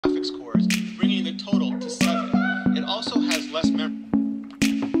followers, bringing the total to 7. It also has less memory.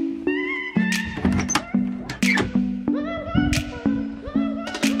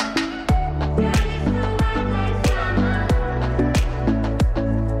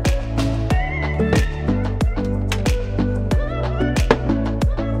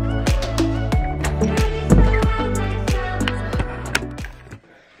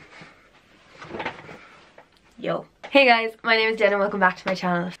 Yo. Hey guys, my name is Jen and welcome back to my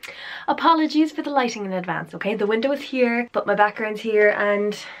channel. Apologies for the lighting in advance, okay? The window is here, but my background's here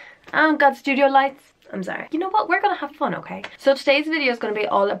and I don't got studio lights. I'm sorry. You know what? We're gonna have fun, okay? So today's video is gonna be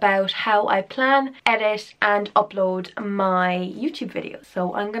all about how I plan, edit, and upload my YouTube videos.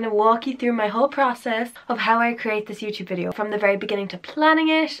 So I'm gonna walk you through my whole process of how I create this YouTube video, from the very beginning to planning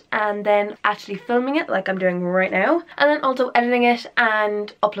it, and then actually filming it like I'm doing right now, and then also editing it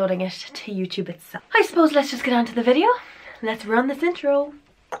and uploading it to YouTube itself. I suppose let's just get on to the video. Let's run this intro.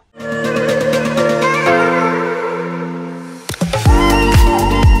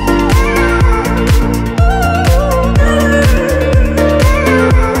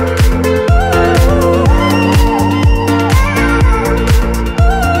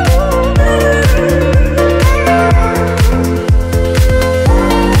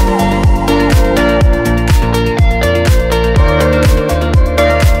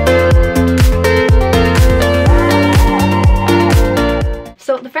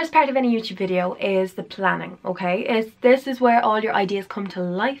 Of any YouTube video is the planning, okay? This is where all your ideas come to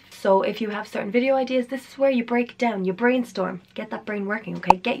life. So if you have certain video ideas, this is where you break it down, you brainstorm, get that brain working,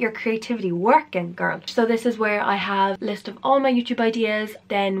 okay? Get your creativity working, girl. So this is where I have a list of all my YouTube ideas.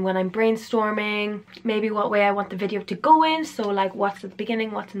 Then when I'm brainstorming, maybe what way I want the video to go in. So like what's at the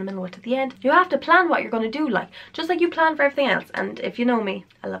beginning, what's in the middle, what's at the end. You have to plan what you're going to do, like just like you plan for everything else. And if you know me,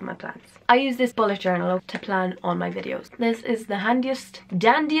 I love my plans. I use this bullet journal to plan on my videos. This is the handiest,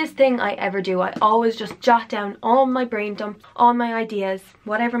 dandiest thing I ever do. I always just jot down all my brain dump, all my ideas,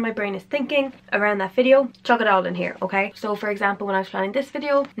 whatever my brain is thinking around that video, chuck it all in here, okay? So for example, when I was planning this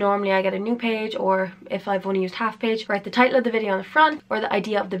video, normally I get a new page, or if I've only used half page, write the title of the video on the front or the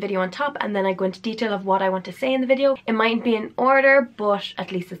idea of the video on top, and then I go into detail of what I want to say in the video. It mightn't be in order, but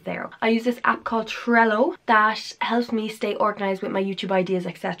at least it's there. I use this app called Trello that helps me stay organized with my YouTube ideas,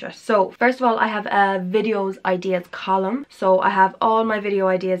 etc. So first of all, I have a videos ideas column. So I have all my video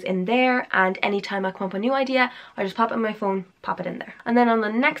ideas in there, and anytime I come up with a new idea, I just pop it in my phone, pop it in there. And then on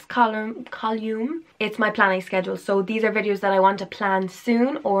the next column, it's my planning schedule. So these are videos that I want to plan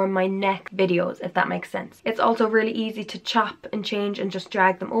soon, or my next videos, if that makes sense. It's also really easy to chop and change and just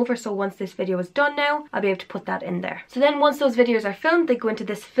drag them over. So once this video is done now, I'll be able to put that in there. So then once those videos are filmed, they go into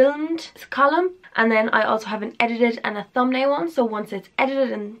this filmed column. And then I also have an edited and a thumbnail one. So once it's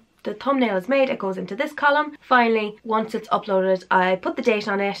edited and the thumbnail is made, it goes into this column. Finally, once it's uploaded, I put the date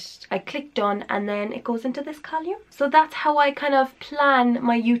on it, I click done, and then it goes into this column. So that's how I kind of plan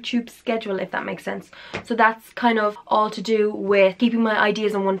my YouTube schedule, if that makes sense. So that's kind of all to do with keeping my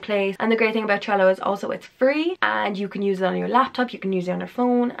ideas in one place. And the great thing about Trello is also it's free, and you can use it on your laptop, you can use it on your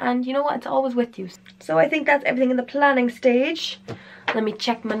phone, and you know what, it's always with you. So I think that's everything in the planning stage. Let me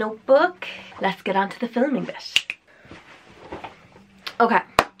check my notebook. Let's get on to the filming bit. Okay.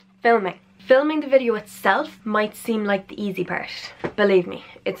 Filming the video itself might seem like the easy part. Believe me,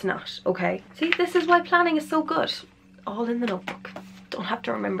 it's not, okay? See, this is why planning is so good. All in the notebook. Don't have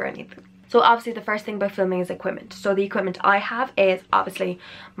to remember anything. So obviously the first thing about filming is equipment. So the equipment I have is obviously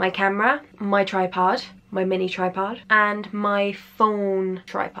my camera, my tripod, my mini tripod, and my phone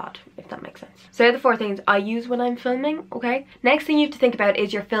tripod, if that makes sense. So they're the 4 things I use when I'm filming, okay? Next thing you have to think about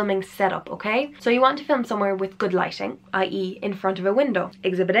is your filming setup, okay? So you want to film somewhere with good lighting, i.e. in front of a window,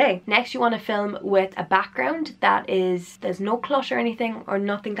 exhibit A. Next you want to film with a background that is, there's no clutter or anything, or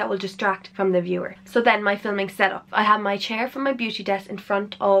nothing that will distract from the viewer. So then my filming setup. I have my chair from my beauty desk in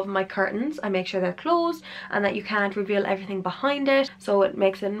front of my curtains. I make sure they're closed and that you can't reveal everything behind it, so it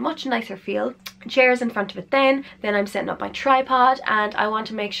makes a much nicer feel. Chairs in front of it then I'm setting up my tripod, and I want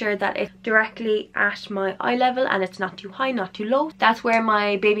to make sure that it's directly at my eye level and it's not too high, not too low. That's where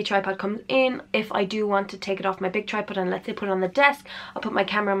my baby tripod comes in. If I do want to take it off my big tripod and let's say put it on the desk, I'll put my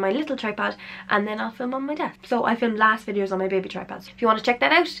camera on my little tripod and then I'll film on my desk. So I film last videos on my baby tripods. If you want to check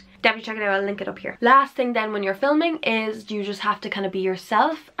that out, definitely check it out. I'll link it up here. Last thing then when you're filming is you just have to kind of be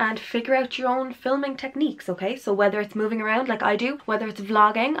yourself and figure out your own filming techniques, okay? So whether it's moving around like I do, whether it's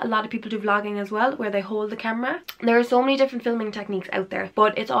vlogging, a lot of people do vlogging as well where they hold the camera. There are so many different filming techniques out there,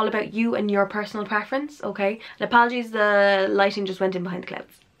 but it's all about you and your personal preference, okay? And apologies, the lighting just went in behind the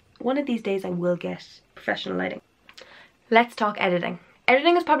clouds. One of these days I will get professional lighting. Let's talk editing.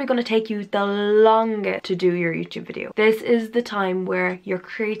 editing is probably going to take you the longest to do your YouTube video. This is the time where your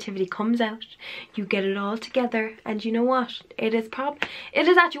creativity comes out, you get it all together, and you know what? It is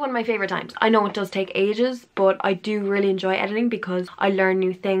actually one of my favorite times. I know it does take ages, but I do really enjoy editing because I learn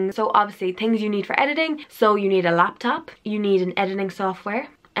new things. So obviously things you need for editing. So you need a laptop, you need an editing software,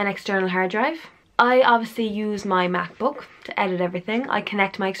 an external hard drive. I obviously use my MacBook to edit everything. I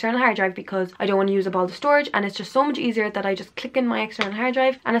connect my external hard drive because I don't want to use up all the storage, and it's just so much easier that I just click in my external hard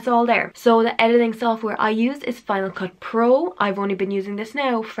drive and it's all there. So the editing software I use is Final Cut Pro. I've only been using this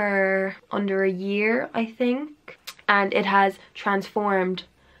now for under a year, I think, and it has transformed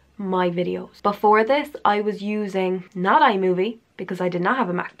my videos. Before this, I was using not iMovie because I did not have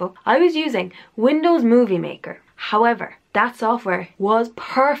a MacBook. I was using Windows Movie Maker. However, that software was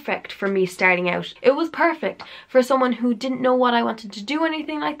perfect for me starting out. It was perfect for someone who didn't know what I wanted to do,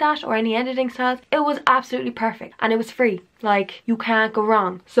 anything like that, or any editing styles. It was absolutely perfect, and it was free. Like, you can't go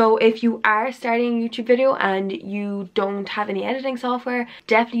wrong. So if you are starting a YouTube video and you don't have any editing software,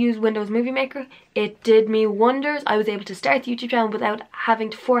 definitely use Windows Movie Maker. It did me wonders. I was able to start the YouTube channel without having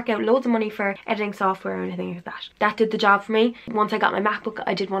to fork out loads of money for editing software or anything like that. That did the job for me. Once I got my MacBook,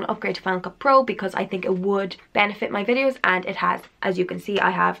 I did want to upgrade to Final Cut Pro because I think it would benefit my videos, and it has. As you can see,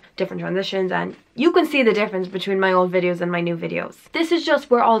 I have different transitions, and you can see the difference between my old videos and my new videos. This is just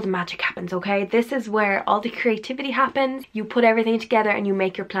where all the magic happens, okay? This is where all the creativity happens. You put everything together and you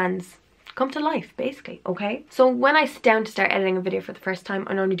make your plans come to life, basically, okay? So when I sit down to start editing a video for the first time,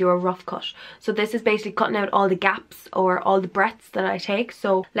 I normally do a rough cut. So this is basically cutting out all the gaps or all the breaths that I take.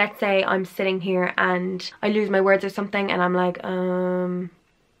 So let's say I'm sitting here and I lose my words or something and I'm like,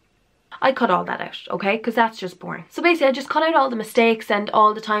 I cut all that out, okay? Because that's just boring. So basically, I just cut out all the mistakes and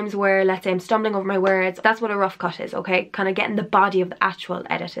all the times where, let's say, I'm stumbling over my words. That's what a rough cut is, okay? Kind of getting the body of the actual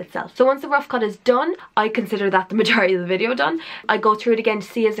edit itself. So once the rough cut is done, I consider that the majority of the video done. I go through it again to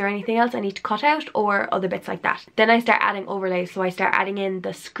see is there anything else I need to cut out or other bits like that. Then I start adding overlays. So I start adding in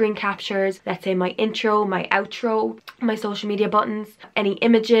the screen captures, let's say my intro, my outro, my social media buttons, any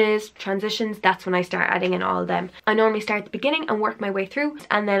images, transitions. That's when I start adding in all of them. I normally start at the beginning and work my way through,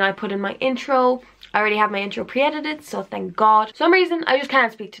 and then I put in my intro. I already have my intro pre-edited, so thank God. For some reason I just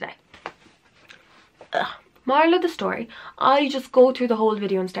can't speak today. Moral of the story, I just go through the whole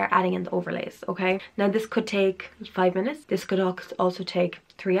video and start adding in the overlays, okay? Now this could take 5 minutes. This could also take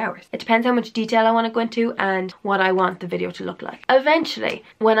 3 hours. It depends how much detail I want to go into and what I want the video to look like. Eventually,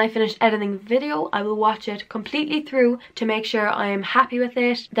 when I finish editing the video, I will watch it completely through to make sure I am happy with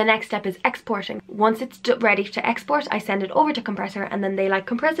it. The next step is exporting. Once it's ready to export, I send it over to Compressor, and then they like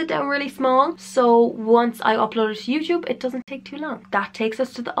compress it down really small. So once I upload it to YouTube, it doesn't take too long. That takes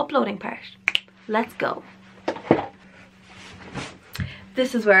us to the uploading part. Let's go.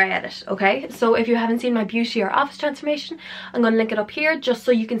 This is where I edit, okay? So if you haven't seen my beauty or office transformation, I'm going to link it up here just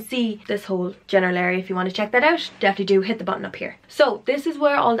so you can see this whole general area. If you want to check that out, definitely do hit the button up here. So this is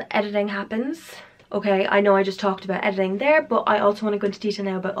where all the editing happens. Okay, I know I just talked about editing there, but I also want to go into detail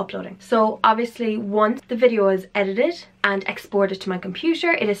now about uploading. So obviously once the video is edited and exported to my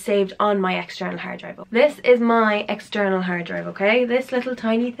computer, it is saved on my external hard drive. This is my external hard drive, okay? This little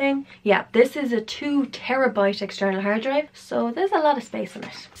tiny thing. Yeah, this is a 2 terabyte external hard drive, so there's a lot of space on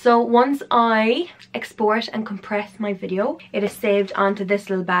it. So once I export and compress my video, it is saved onto this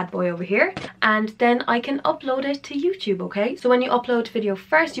little bad boy over here, and then I can upload it to YouTube, okay? So when you upload video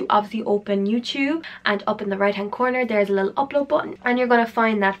first, you obviously open YouTube, and up in the right hand corner there's a little upload button, and you're going to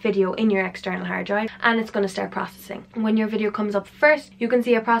find that video in your external hard drive, and it's going to start processing. When your video comes up first, you can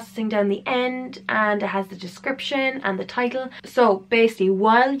see it processing down the end, and it has the description and the title. So basically,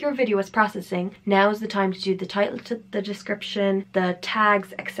 while your video is processing, now is the time to do the title, to the description, the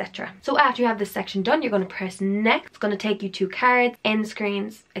tags, etc. So after you have this section done, you're going to press next. It's going to take you to cards, end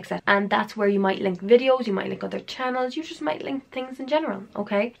screens, etc. And that's where you might link videos, you might link other channels, you just might link things in general,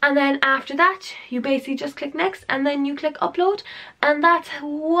 okay? And then after that, you basically just click next, and then you click upload, and that's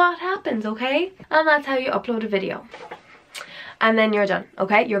what happens, okay? And that's how you upload a video. And then you're done,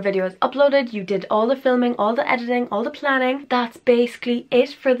 okay? Your video is uploaded, you did all the filming, all the editing, all the planning. That's basically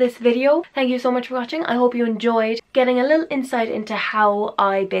it for this video. Thank you so much for watching. I hope you enjoyed getting a little insight into how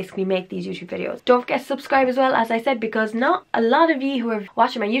I basically make these YouTube videos. Don't forget to subscribe as well, as I said, because not a lot of you who are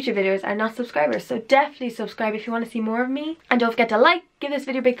watching my YouTube videos are not subscribers. So definitely subscribe if you want to see more of me. And don't forget to like, give this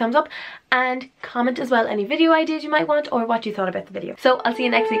video a big thumbs up, and comment as well any video ideas you might want or what you thought about the video. So I'll see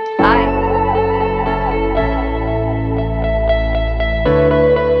you next week. Bye!